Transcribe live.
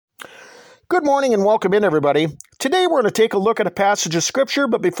Good morning and welcome in, everybody. Today we're going to take a look at a passage of Scripture,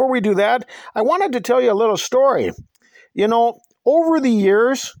 but before we do that, I wanted to tell you a little story. Over the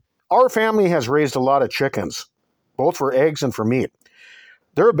years, our family has raised a lot of chickens, both for eggs and for meat.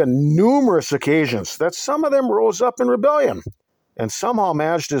 There have been numerous occasions that some of them rose up in rebellion and somehow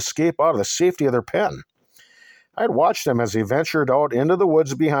managed to escape out of the safety of their pen. I'd watched them as they ventured out into the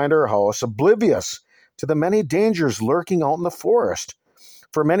woods behind our house, oblivious to the many dangers lurking out in the forest.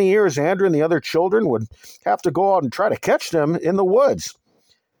 For many years, Andrew and the other children would have to go out and try to catch them in the woods.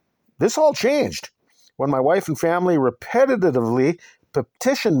 This all changed when my wife and family repetitively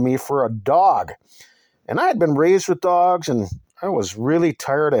petitioned me for a dog. And I had been raised with dogs, and I was really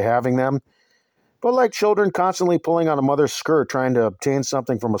tired of having them. But like children constantly pulling on a mother's skirt trying to obtain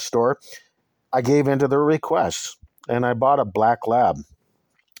something from a store, I gave in to their requests, and I bought a black lab.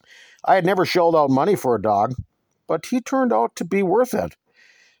 I had never shelled out money for a dog, but he turned out to be worth it,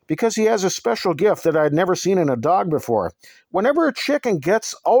 because he has a special gift that I had never seen in a dog before. Whenever a chicken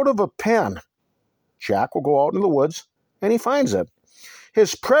gets out of a pen, Jack will go out in the woods and he finds it.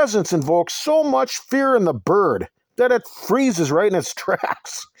 His presence invokes so much fear in the bird that it freezes right in its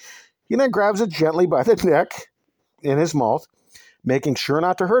tracks. He then grabs it gently by the neck in his mouth, making sure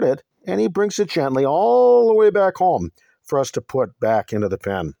not to hurt it, and he brings it gently all the way back home for us to put back into the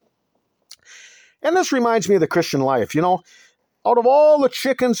pen. And this reminds me of the Christian life. Out of all the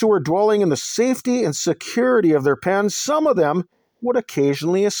chickens who were dwelling in the safety and security of their pens, some of them would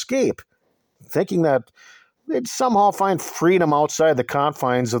occasionally escape, thinking that they'd somehow find freedom outside the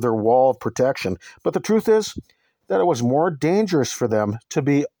confines of their wall of protection. But the truth is that it was more dangerous for them to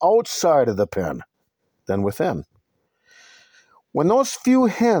be outside of the pen than within. When those few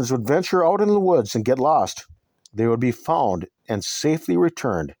hens would venture out in the woods and get lost, they would be found and safely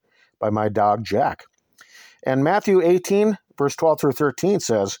returned by my dog Jack. And Matthew 18, verse 12 through 13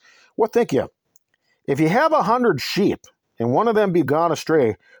 says, "What think ye? If ye have 100 sheep, and one of them be gone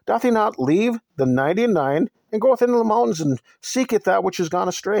astray, doth he not leave the 99 and goeth into the mountains and seeketh that which is gone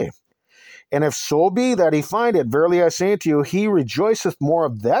astray? And if so be that he find it, verily I say unto you, he rejoiceth more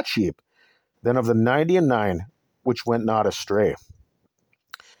of that sheep than of the 99 which went not astray."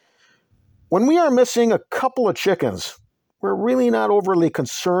 When we are missing a couple of chickens, we're really not overly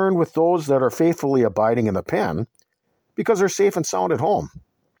concerned with those that are faithfully abiding in the pen, because they're safe and sound at home.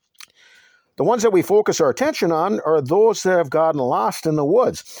 The ones that we focus our attention on are those that have gotten lost in the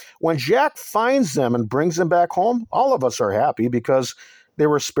woods. When Jack finds them and brings them back home, all of us are happy because they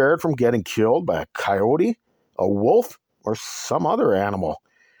were spared from getting killed by a coyote, a wolf, or some other animal.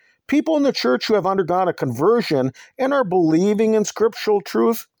 People in the church who have undergone a conversion and are believing in scriptural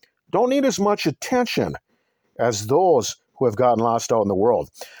truth don't need as much attention as those who have gotten lost out in the world.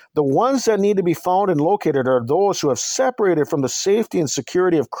 The ones that need to be found and located are those who have separated from the safety and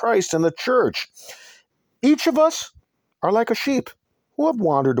security of Christ and the church. Each of us are like a sheep who have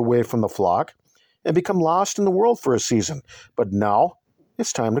wandered away from the flock and become lost in the world for a season. But now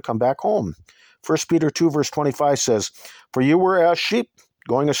it's time to come back home. 1 Peter 2 verse 25 says, "For you were as sheep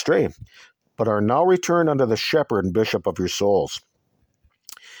going astray, but are now returned unto the shepherd and bishop of your souls."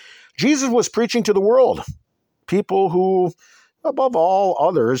 Jesus was preaching to the world, people who, above all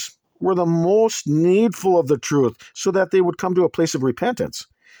others, were the most needful of the truth so that they would come to a place of repentance.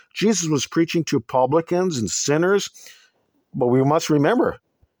 Jesus was preaching to publicans and sinners, but we must remember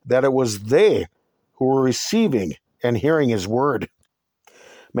that it was they who were receiving and hearing his word.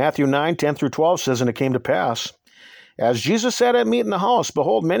 Matthew 9, 10 through 12 says, "And it came to pass, as Jesus sat at meat in the house,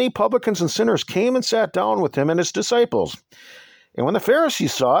 behold, many publicans and sinners came and sat down with him and his disciples. And when the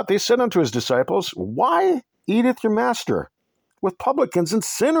Pharisees saw it, they said unto his disciples, Why eateth your master with publicans and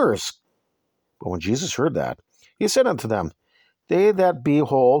sinners? But when Jesus heard that, he said unto them, They that be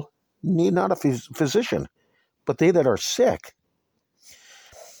whole need not a physician, but they that are sick."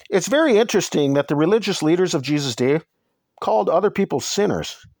 It's very interesting that the religious leaders of Jesus' day called other people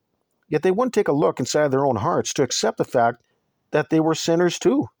sinners, yet they wouldn't take a look inside their own hearts to accept the fact that they were sinners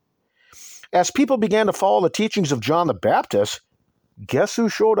too. As people began to follow the teachings of John the Baptist, guess who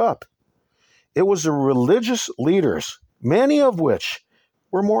showed up? It was the religious leaders, many of which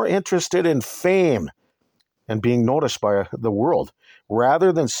were more interested in fame and being noticed by the world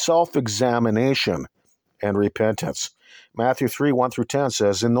rather than self-examination and repentance. Matthew 3, 1 through 10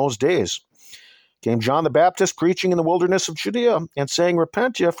 says, "In those days came John the Baptist preaching in the wilderness of Judea and saying,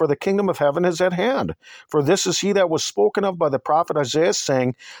 Repent ye, for the kingdom of heaven is at hand. For this is he that was spoken of by the prophet Isaiah,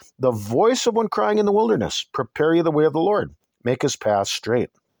 saying, The voice of one crying in the wilderness, Prepare ye the way of the Lord, make his path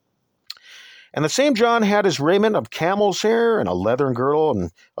straight. And the same John had his raiment of camel's hair and a leathern girdle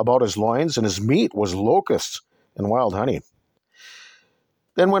and about his loins, and his meat was locusts and wild honey.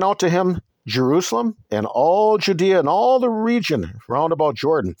 Then went out to him Jerusalem, and all Judea and all the region round about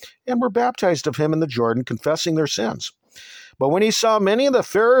Jordan, and were baptized of him in the Jordan, confessing their sins. But when he saw many of the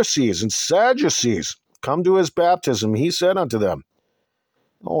Pharisees and Sadducees come to his baptism, he said unto them,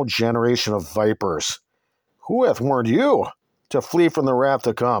 O generation of vipers, who hath warned you to flee from the wrath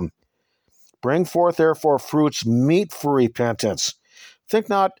to come? Bring forth therefore fruits meet for repentance. Think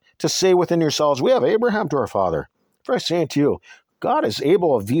not to say within yourselves, we have Abraham to our father. For I say unto you, God is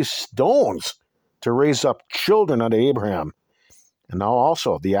able of these stones to raise up children unto Abraham. And now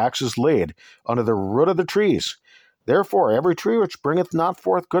also the axe is laid under the root of the trees. Therefore every tree which bringeth not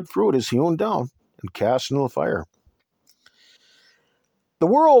forth good fruit is hewn down and cast into the fire. The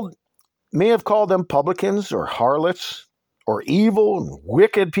world may have called them publicans or harlots or evil and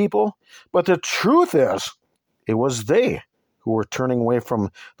wicked people, but the truth is, it was they who were turning away from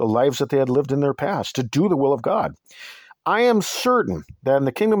the lives that they had lived in their past to do the will of God. I am certain that in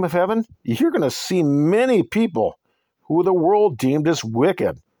the kingdom of heaven, you're going to see many people who the world deemed as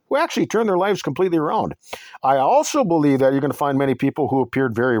wicked, who actually turned their lives completely around. I also believe that you're going to find many people who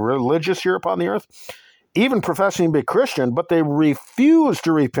appeared very religious here upon the earth, even professing to be Christian, but they refuse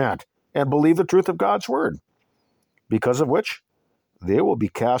to repent and believe the truth of God's word, because of which they will be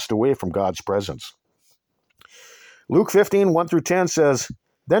cast away from God's presence. Luke 15, 1 through 10 says,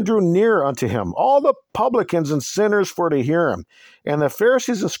 Then drew near unto him all the publicans and sinners for to hear him. And the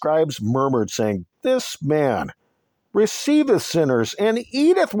Pharisees and scribes murmured, saying, This man receiveth sinners and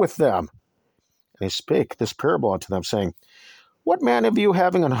eateth with them. And he spake this parable unto them, saying, What man of you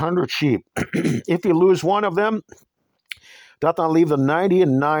having 100 sheep, if he lose one of them, doth not leave the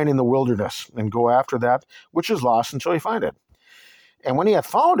 99 in the wilderness, and go after that which is lost until he find it? And when he hath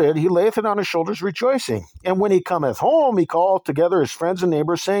found it, he layeth it on his shoulders, rejoicing. And when he cometh home, he calleth together his friends and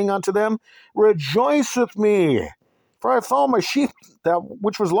neighbors, saying unto them, Rejoice with me, for I have found my sheep that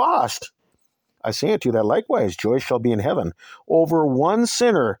which was lost. I say unto you that likewise joy shall be in heaven over one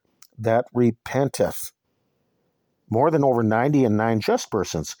sinner that repenteth, more than over 99 just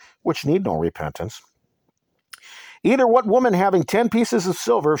persons, which need no repentance. Either what woman having 10 pieces of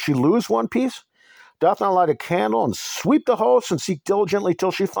silver, if she lose one piece, doth not light a candle and sweep the house and seek diligently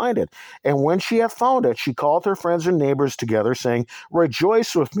till she find it? And when she hath found it, she calleth her friends and neighbors together, saying,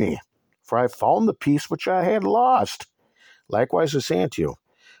 Rejoice with me, for I have found the piece which I had lost. Likewise I say unto you,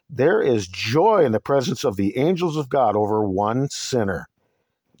 there is joy in the presence of the angels of God over one sinner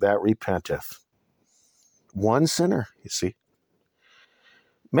that repenteth. One sinner, you see.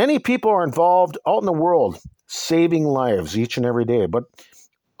 Many people are involved out in the world saving lives each and every day, but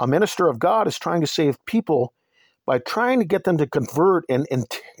a minister of God is trying to save people by trying to get them to convert and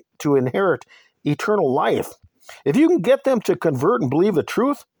to inherit eternal life. If you can get them to convert and believe the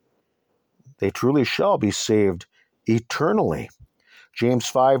truth, they truly shall be saved eternally. James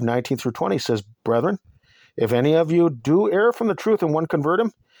 5, 19 through 20 says, Brethren, if any of you do err from the truth and one convert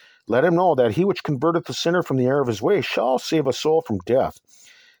him, let him know that he which converteth the sinner from the error of his way shall save a soul from death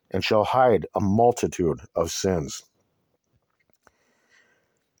and shall hide a multitude of sins.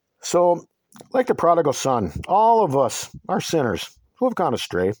 So, like the prodigal son, all of us are sinners who have gone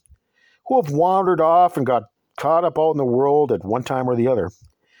astray, who have wandered off and got caught up out in the world at one time or the other.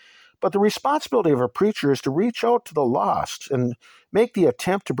 But the responsibility of a preacher is to reach out to the lost and make the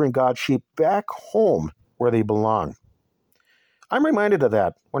attempt to bring God's sheep back home where they belong. I'm reminded of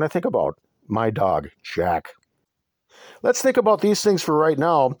that when I think about my dog, Jack. Let's think about these things for right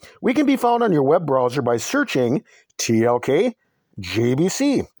now. We can be found on your web browser by searching TLK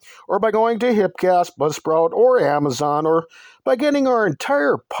JBC, or by going to Hipcast, Buzzsprout, or Amazon, or by getting our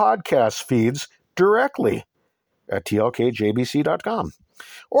entire podcast feeds directly at tlkjbc.com.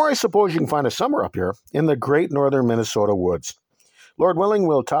 Or I suppose you can find us somewhere up here in the great northern Minnesota woods. Lord willing,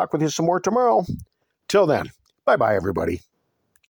 we'll talk with you some more tomorrow. Till then, bye-bye, everybody.